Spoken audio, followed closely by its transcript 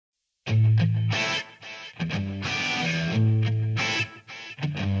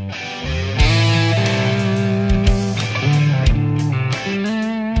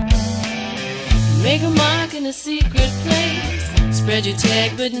a secret place. Spread your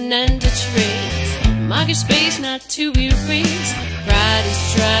tag, but none to trace. Mark your space, not to erase. Pride is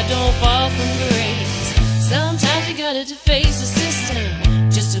tried, don't fall from grace. Sometimes you gotta deface the system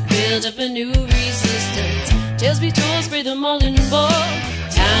just to build up a new resistance. Tales be told, spray them all in bold.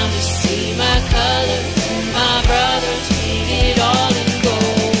 Time to see my colors, my brothers paint it all in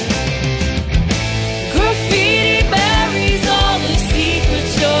gold. Graffiti buries all the secret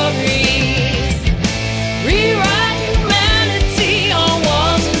stories. Rewrite humanity on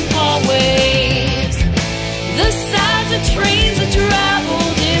walls and hallways. The sides of trains that travel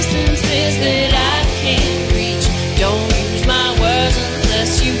distances that I can't reach. Don't use my words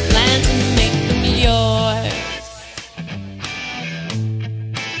unless you plan to make them yours.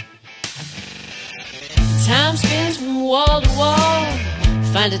 Time spins from wall to wall.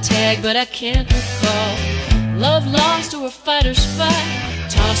 Find a tag but I can't recall. Love lost or a fighter's fight.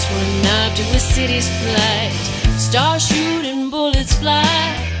 Toss one knob to a city's plight. Stars shoot and bullets fly.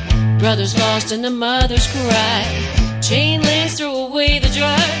 Brothers lost and the mothers cry. Chain links, throw away the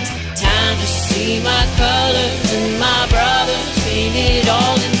drugs. Time to see my colors and my brothers paint it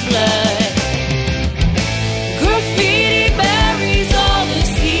all in